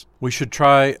We should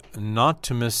try not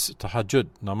to miss tahajjud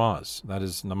namaz, that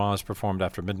is, namaz performed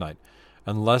after midnight,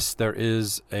 unless there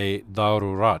is a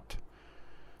darurat.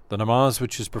 The namaz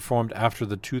which is performed after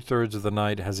the 2/3 of the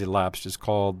night has elapsed is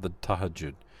called the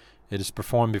tahajjud. It is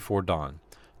performed before dawn.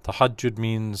 Tahajjud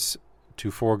means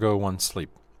to forego one's sleep.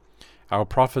 Our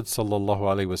Prophet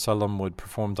ﷺ would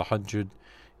perform tahajjud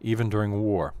even during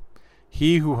war.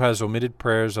 He who has omitted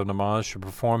prayers of namaz should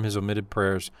perform his omitted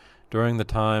prayers during the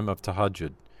time of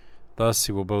tahajjud. Thus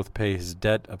he will both pay his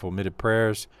debt of omitted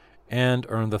prayers and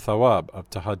earn the thawab of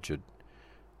tahajjud.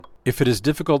 If it is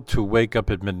difficult to wake up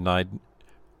at midnight,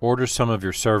 order some of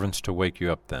your servants to wake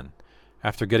you up then.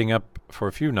 After getting up for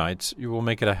a few nights, you will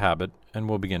make it a habit and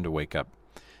will begin to wake up.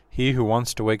 He who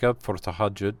wants to wake up for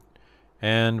tahajjud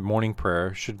and morning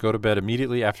prayer should go to bed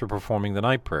immediately after performing the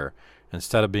night prayer,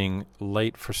 instead of being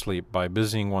late for sleep by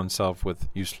busying oneself with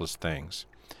useless things.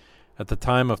 At the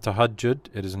time of tahajjud,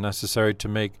 it is necessary to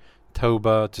make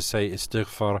tawbah, to say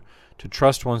istighfar, to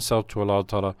trust oneself to Allah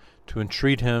Ta'ala, to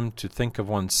entreat Him, to think of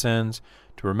one's sins,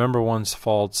 to remember one's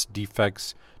faults,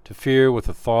 defects, to fear with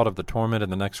the thought of the torment in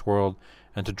the next world,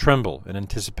 and to tremble in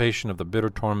anticipation of the bitter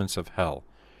torments of hell.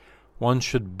 One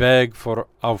should beg for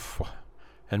afw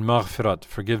and maghfirat,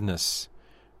 forgiveness,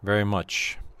 very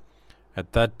much.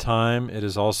 At that time, it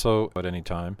is also, at any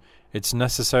time, it's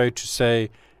necessary to say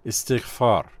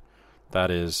istighfar, that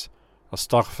is,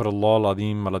 Astaghfirullah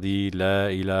al-azim alladhi la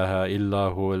ilaha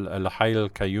illa huwa al-hayy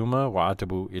al-qayyum wa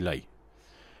atubu ilayh,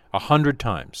 100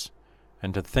 times,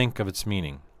 and to think of its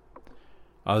meaning.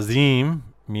 Azim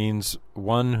means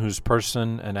one whose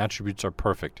person and attributes are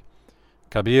perfect.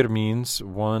 Kabir means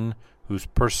one whose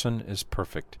person is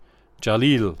perfect.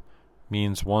 Jalil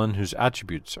means one whose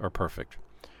attributes are perfect.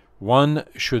 One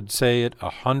should say it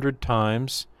 100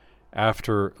 times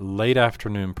after late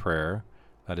afternoon prayer,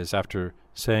 that is, after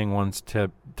saying one's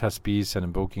tasbihs and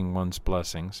invoking one's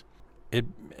blessings. It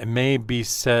may be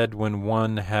said when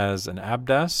one has an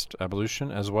abdast,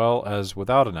 ablution, as well as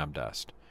without an abdast.